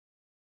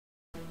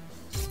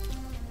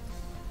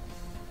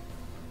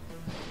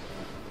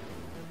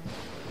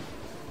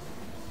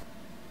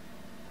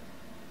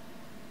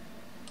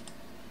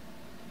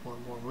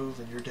move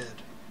and you're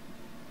dead.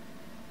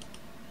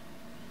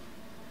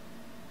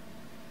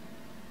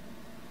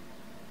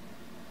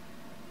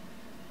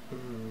 Ooh.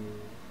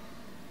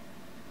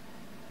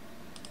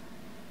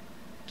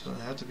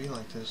 Doesn't have to be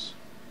like this.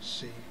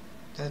 See,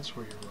 that's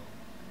where you're wrong.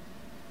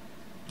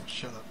 Now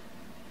shut up.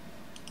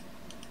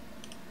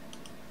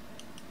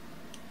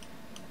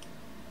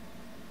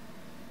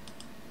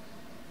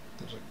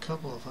 There's a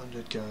couple of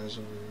undead guys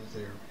over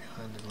there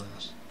behind the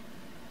glass.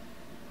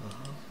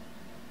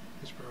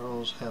 These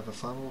barrels have a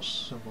flammable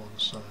symbol on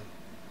the side.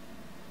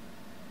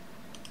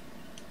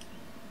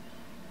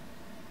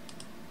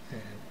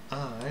 And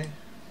I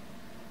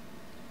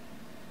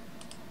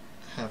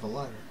have a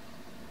lighter.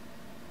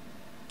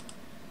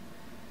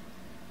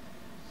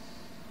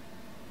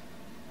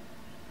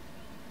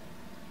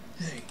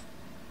 Hey,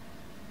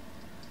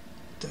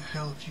 what the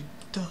hell have you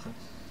done?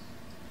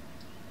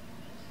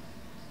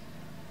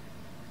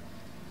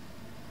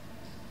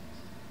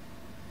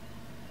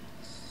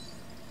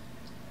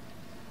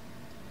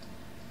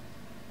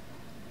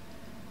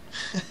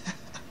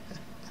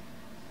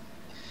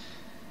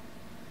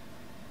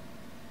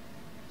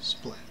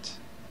 Splat.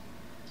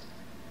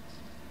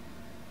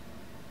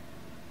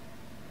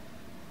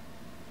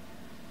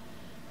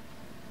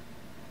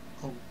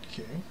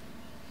 Okay.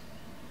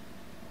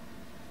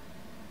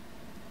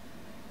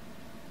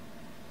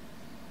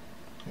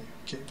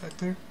 Okay, back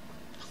there?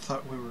 I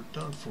thought we were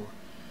done for.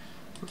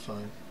 We're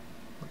fine.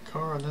 My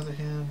car, on the other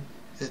hand,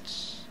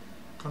 it's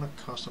gonna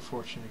cost a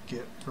fortune to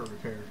get her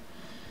repaired.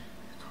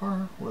 The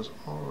car was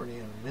already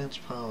an immense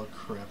pile of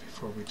crap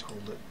before we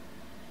told it.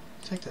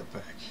 Take that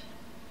back.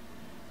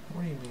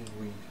 What do you mean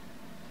we? I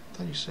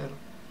thought you said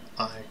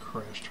I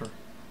crashed her.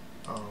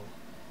 Oh,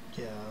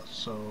 yeah,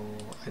 so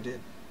I did.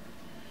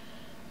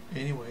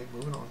 Anyway,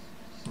 moving on.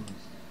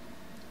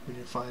 We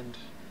didn't find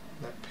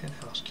that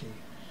penthouse key.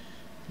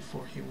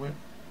 Before he went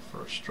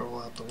for a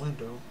stroll out the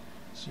window,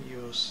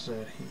 CEO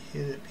said he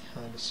hid it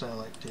behind a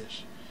satellite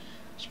dish.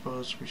 I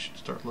suppose we should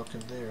start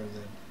looking there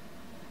then.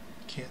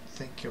 Can't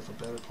think of a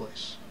better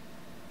place.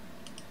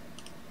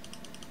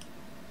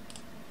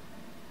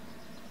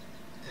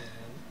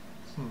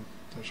 And,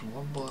 there's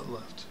one bullet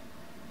left.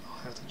 I'll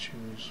have to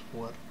choose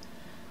what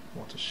I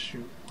want to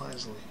shoot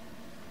wisely.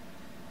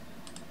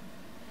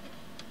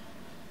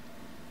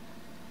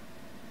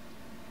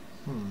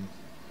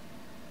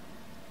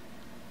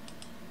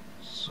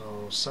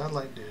 So,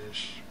 satellite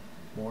dish,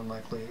 more than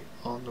likely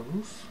on the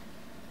roof.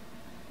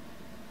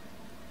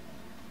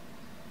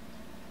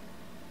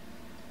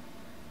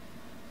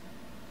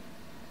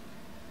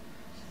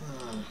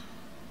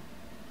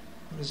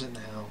 What is it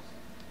now?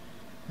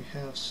 We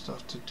have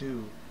stuff to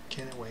do.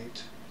 Can it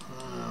wait?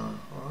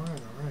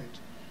 Alright.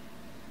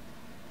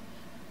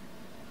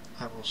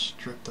 I will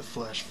strip the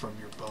flesh from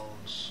your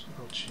bones.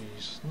 Oh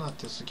jeez, not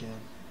this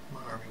again.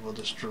 My army will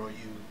destroy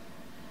you.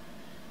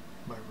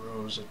 My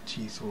rows of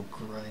teeth will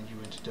grind you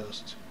into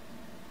dust.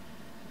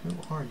 Who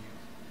are you?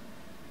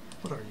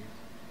 What are you?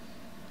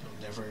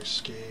 You'll never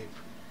escape.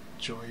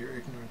 Enjoy your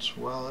ignorance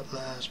while it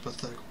lasts,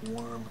 pathetic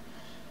worm.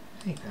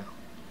 Hey now,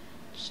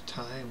 it's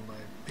time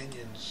my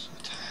minions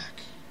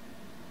attack.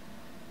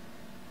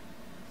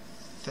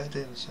 That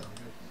didn't sound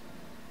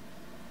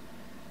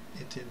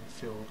good. It didn't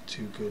feel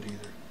too good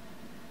either.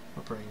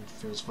 My brain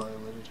feels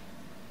violated.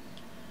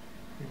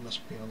 We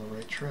must be on the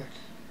right track.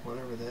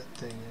 Whatever that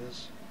thing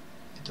is,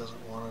 it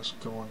doesn't want us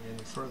going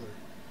any further.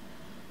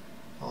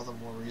 All the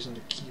more reason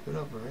to keep it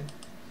up, right?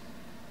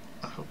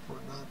 I hope we're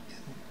not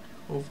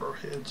in over our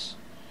heads.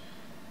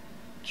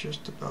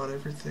 Just about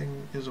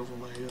everything is over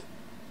my head.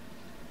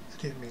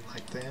 I didn't mean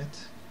like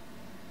that.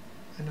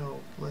 I know,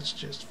 let's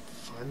just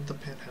find the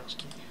penthouse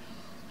key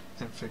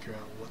and figure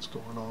out what's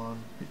going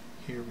on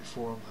here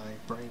before my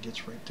brain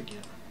gets ripped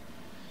again.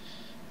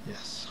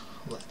 Yes,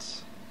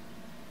 let's.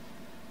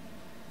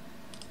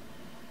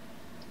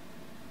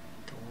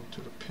 Going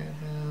to the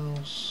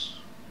penthouse.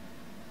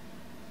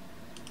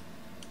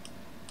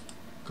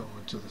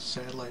 Going to the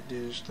satellite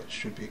dish that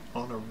should be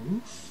on a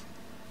roof.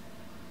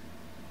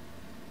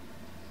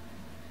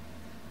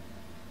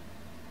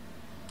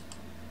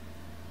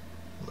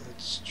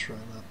 Let's try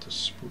not to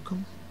spook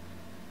them.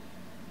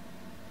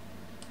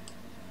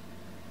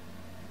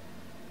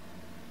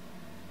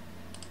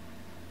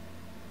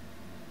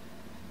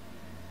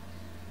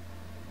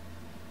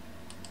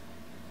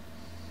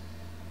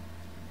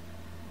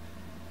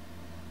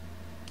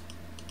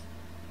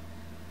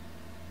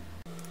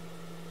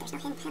 There's no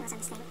hidden panels on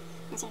this thing.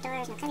 No secret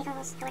doors, no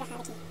cubicles, nowhere to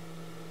hide a key.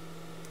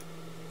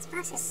 This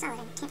box is solid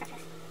and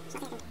tamper-proof. There's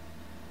nothing I can do.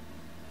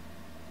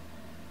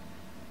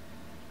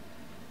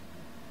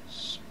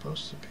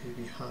 Supposed to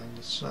be behind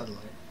the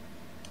satellite.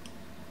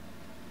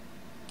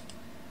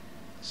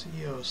 The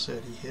CEO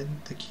said he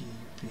hid the key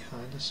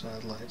behind the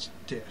satellite's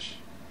dish.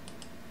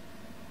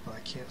 But I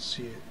can't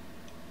see it.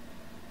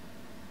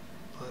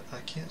 But I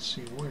can't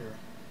see where.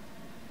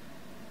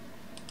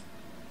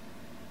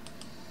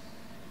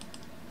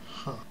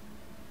 Huh.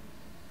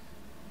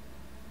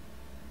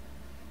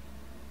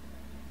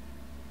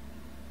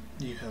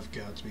 You have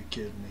got to be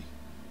kidding me.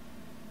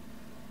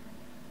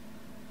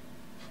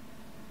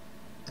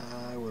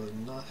 I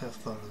would not have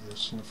thought of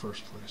this in the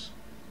first place.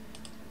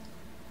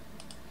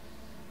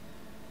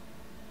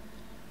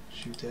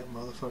 Shoot that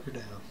motherfucker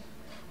down.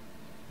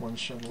 One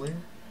chandelier,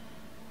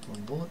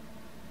 one bullet.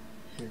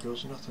 Here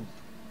goes nothing.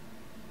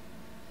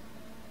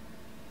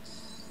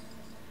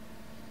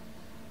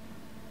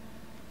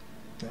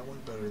 That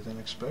went better than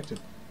expected.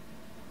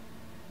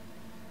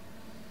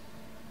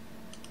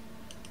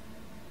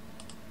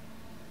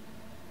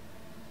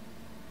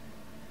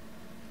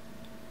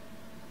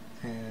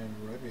 And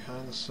right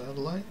behind the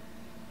satellite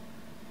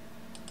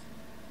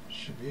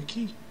should be a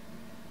key.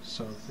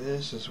 So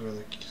this is where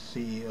the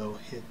CEO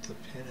hid the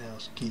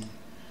penthouse key.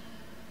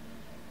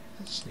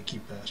 That sneaky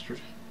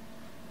bastard.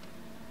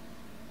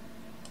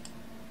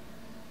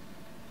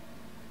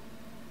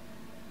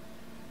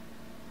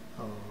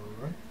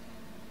 Alright.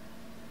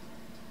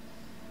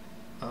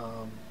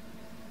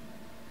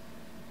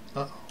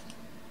 Uh-oh.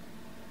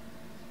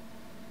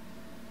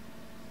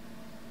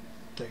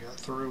 They got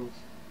through.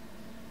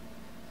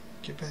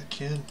 Get back,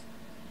 Ken.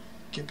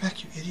 Get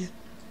back, you idiot.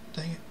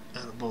 Dang it.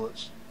 Out of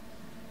bullets.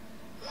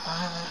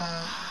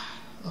 Ah.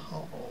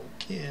 Oh,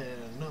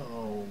 Ken,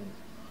 no.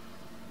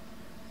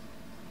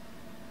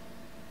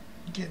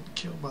 Getting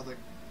killed by the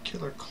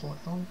killer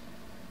clown?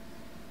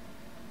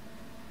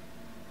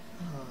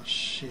 Oh,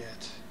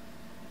 shit.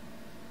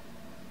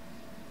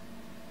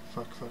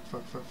 Fuck.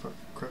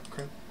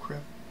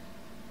 Crap.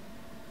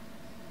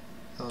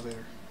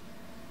 Elevator.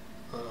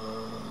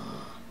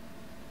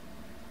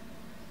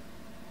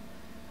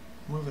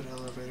 Move it,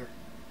 elevator.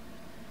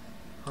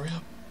 Hurry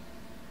up.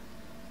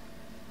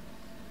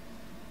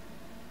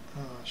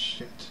 Oh,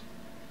 shit.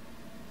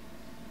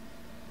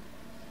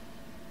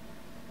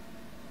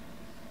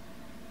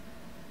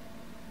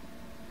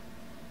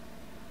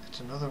 It's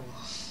another one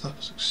of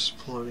those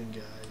exploding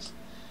guys.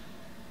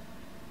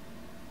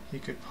 He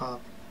could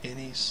pop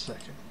any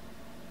second.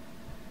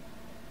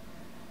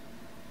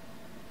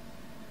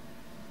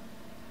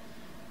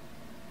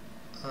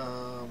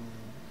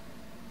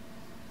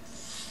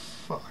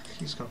 Fuck,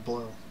 he's gonna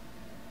blow.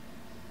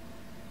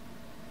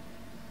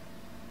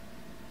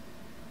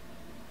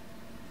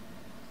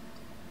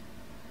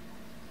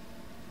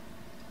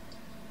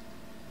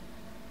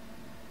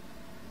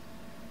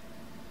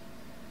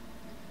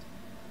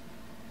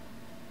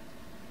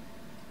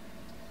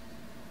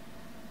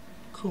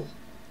 Cool.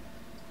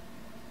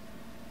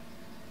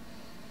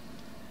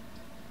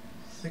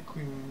 I think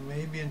we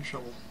may be in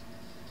trouble.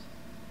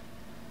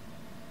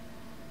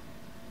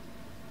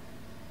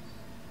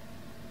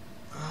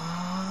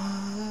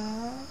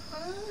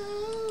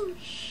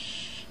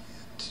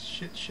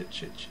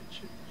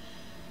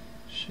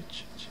 Shit.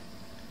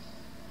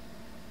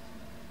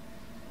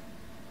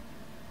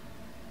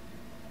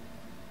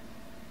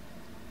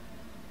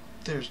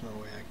 There's no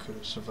way I could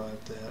have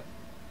survived that.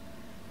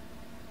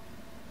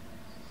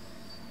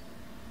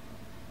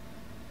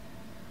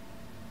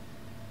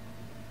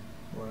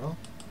 Well,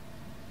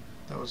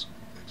 that was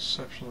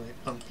exceptionally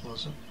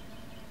unpleasant.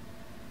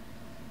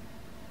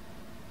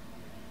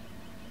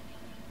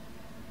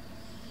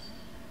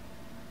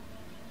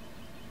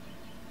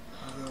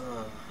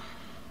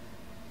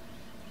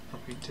 Are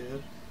we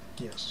dead?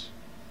 Yes.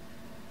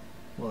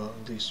 Well,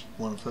 at least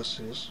one of us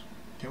is.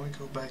 Can we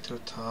go back to the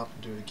top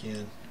and do it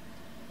again?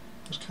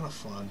 It was kind of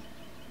fun.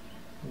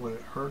 Would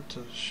it hurt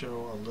to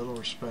show a little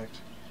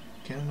respect?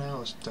 Ken and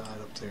Alice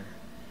died up there.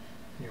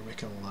 You're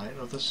making light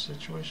of this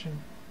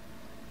situation?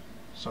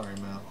 Sorry,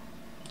 Mal.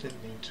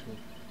 Didn't mean to.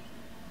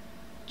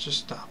 Just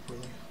stop, will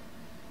you?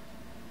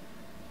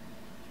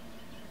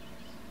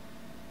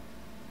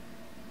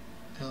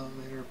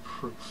 Elevator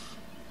proof.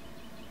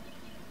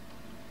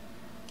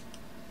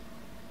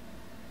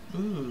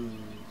 Ooh.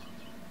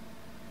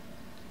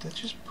 Did that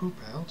just poop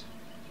out?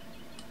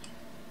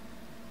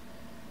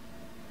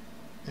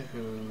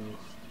 Ew.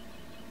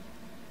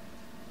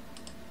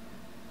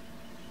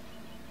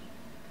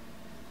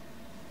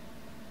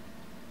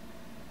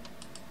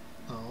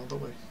 All the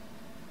way.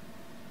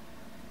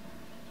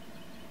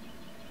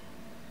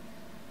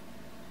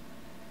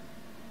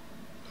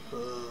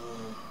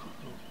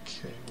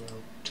 Okay,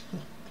 well.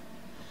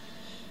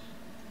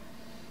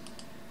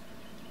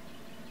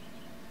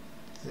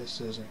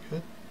 This isn't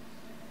good.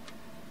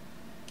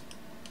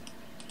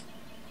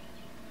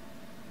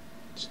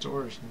 This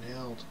door is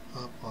nailed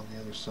up on the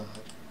other side.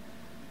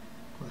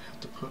 I'm gonna have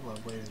to put my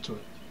weight into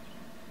it.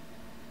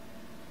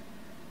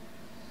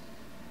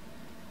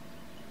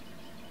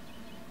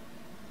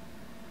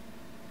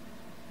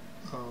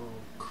 Oh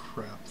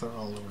crap, they're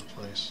all over the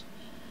place.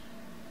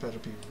 Better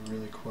be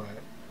really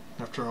quiet.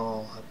 After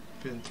all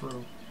I've been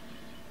through,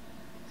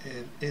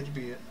 it'd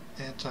be an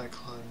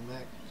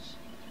anticlimax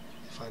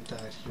if I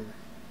died here.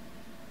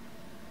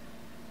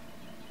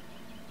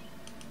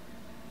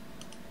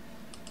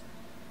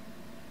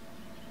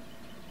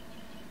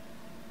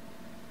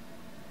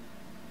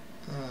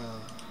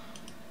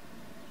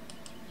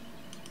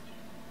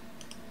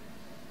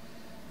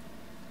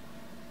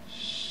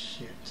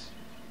 Shit.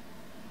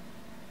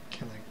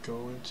 Can I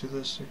go into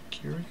the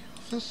security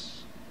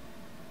office?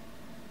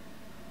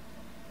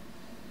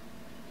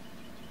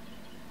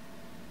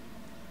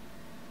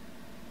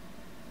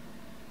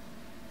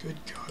 Good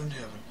God in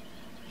heaven.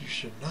 You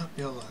should not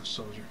be alive,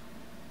 soldier.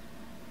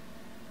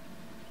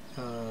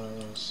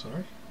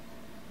 Sorry?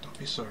 Don't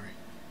be sorry.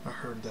 I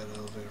heard that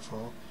elevator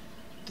fall.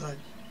 Thought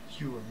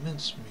you were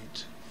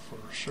mincemeat,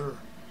 for sure.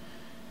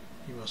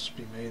 You must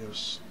be made of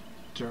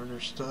sterner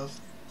stuff,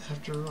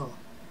 after all.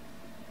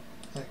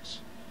 Thanks.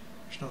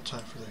 There's no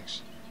time for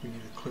thanks. We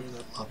need to clear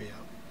that lobby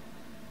out.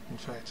 In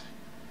fact,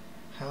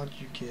 how'd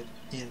you get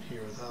in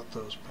here without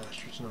those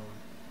bastards knowing?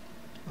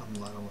 I'm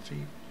light on my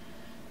feet.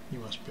 You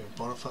must be a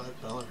bona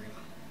fide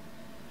ballerina.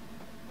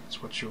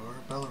 That's what you are,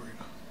 a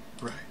ballerina.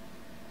 Right.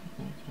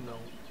 No,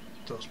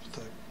 those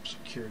pathetic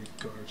security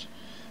guards.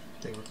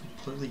 They were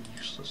completely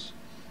useless.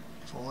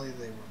 If only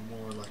they were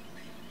more like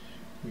me,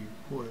 we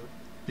would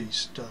be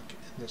stuck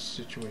in this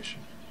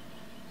situation.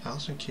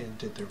 Alice and Ken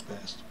did their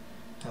best.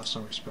 Have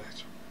some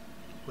respect.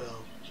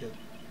 Well, you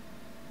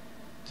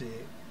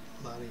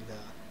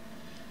la-di-da.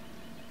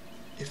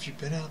 If you'd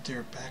been out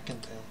there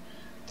backing them,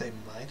 they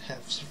might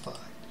have survived.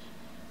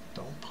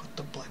 Don't put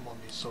the blame on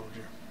me,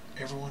 soldier.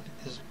 Everyone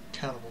is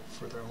accountable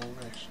for their own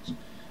actions.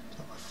 It's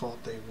not my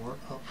fault they weren't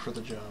up for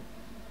the job.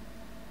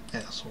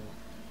 Asshole.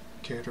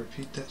 Care to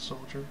repeat that,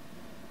 soldier?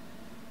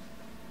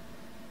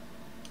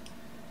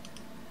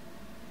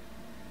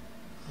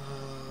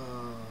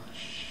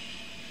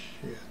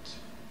 Shit.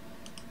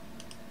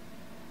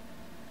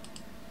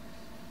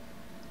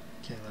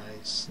 Can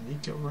I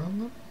sneak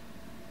around them?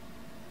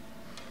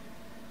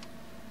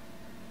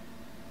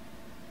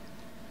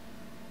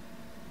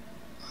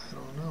 I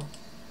don't know.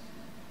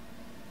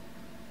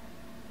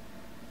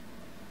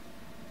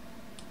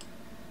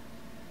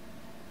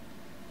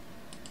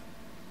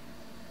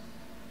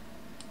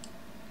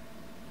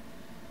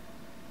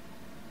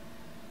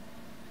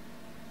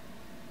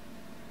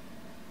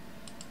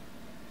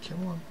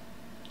 Come on.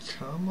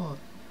 Come on.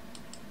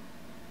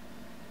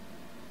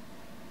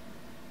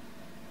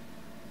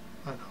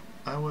 I know.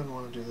 I wouldn't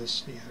want to do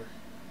this either.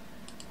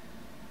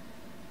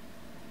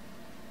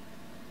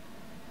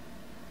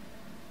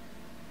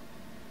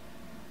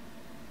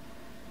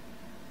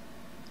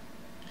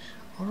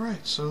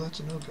 Alright, so that's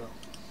a no-go.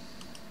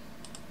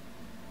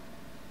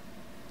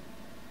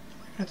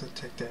 I have to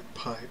take that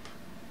pipe.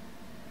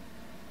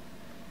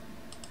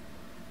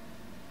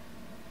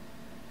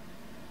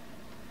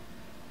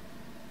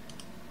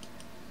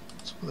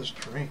 This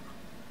train.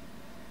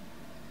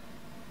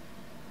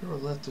 Whoever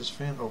let this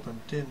fan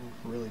open didn't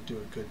really do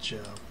a good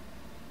job.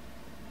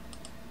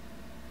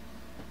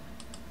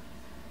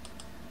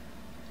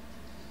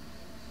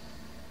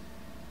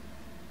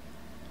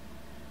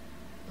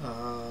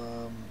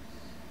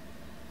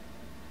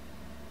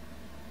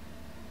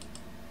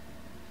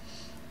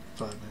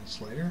 Five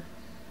minutes later,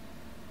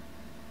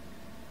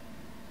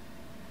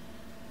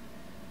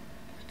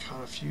 I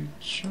caught a few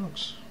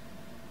chunks.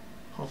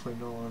 Hopefully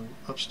no one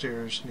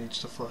upstairs needs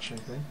to flush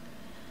anything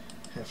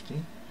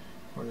hefty,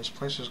 or this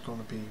place is going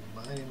to be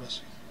mighty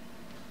messy.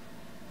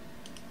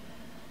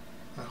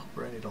 I hope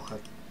Randy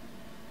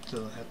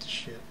doesn't have to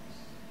shit.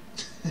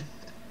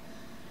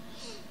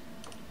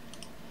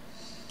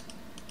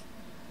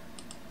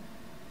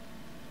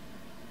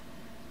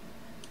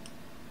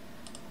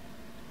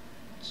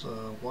 It's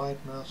a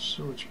wide mouth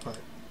sewage pipe.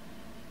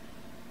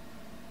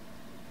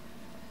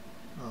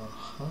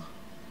 Uh-huh.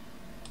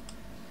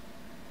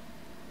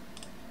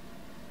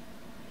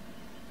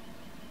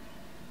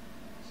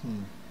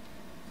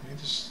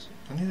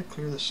 I need to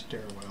clear the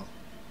stairwell.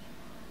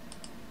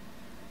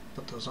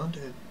 But those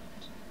undead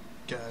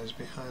guys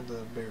behind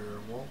the barrier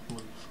won't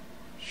move.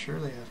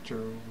 Surely after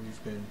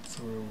we've been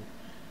through,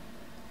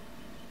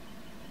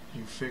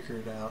 you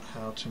figured out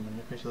how to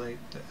manipulate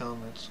the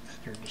elements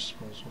at your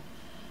disposal.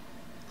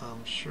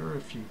 I'm sure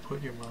if you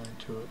put your mind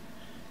to it,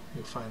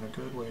 you'll find a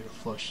good way to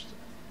flush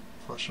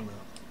them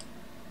out.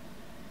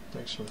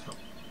 Thanks for the help.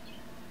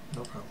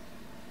 No problem.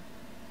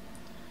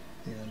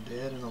 The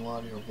undead in the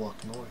lobby are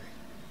walking away.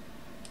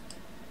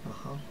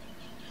 Uh-huh.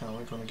 How am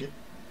I going to get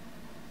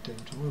them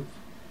to move?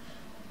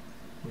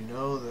 We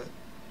know that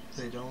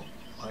they don't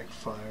like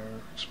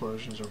fire,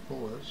 explosions, or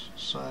bullets,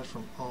 aside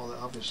from all the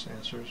obvious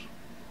answers.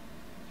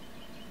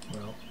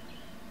 Well,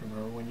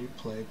 remember when you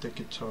played the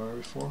guitar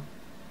before?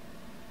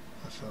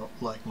 I felt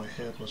like my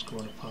head was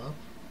going to pop.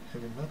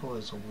 Heavy metal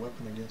is a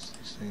weapon against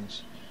these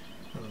things,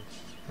 and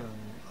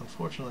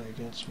unfortunately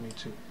against me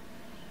too.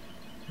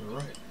 You're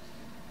right.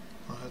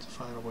 I'll have to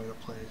find a way to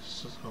play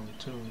some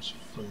tunes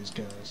for these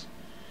guys.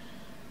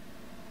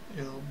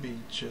 It'll be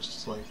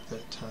just like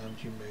that time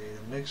you made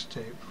a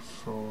mixtape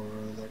for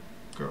that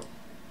girl.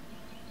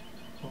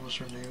 What was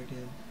her name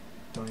again?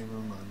 Don't even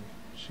remind me.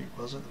 She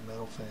wasn't a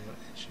metal fan,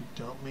 and she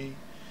dumped me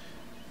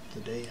the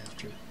day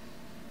after.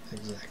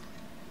 Exactly.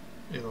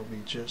 It'll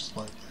be just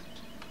like that.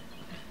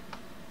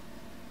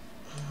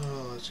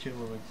 Oh, let's get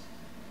moving.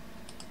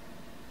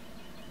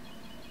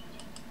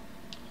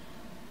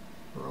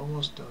 We're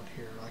almost done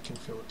here. I can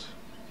feel it.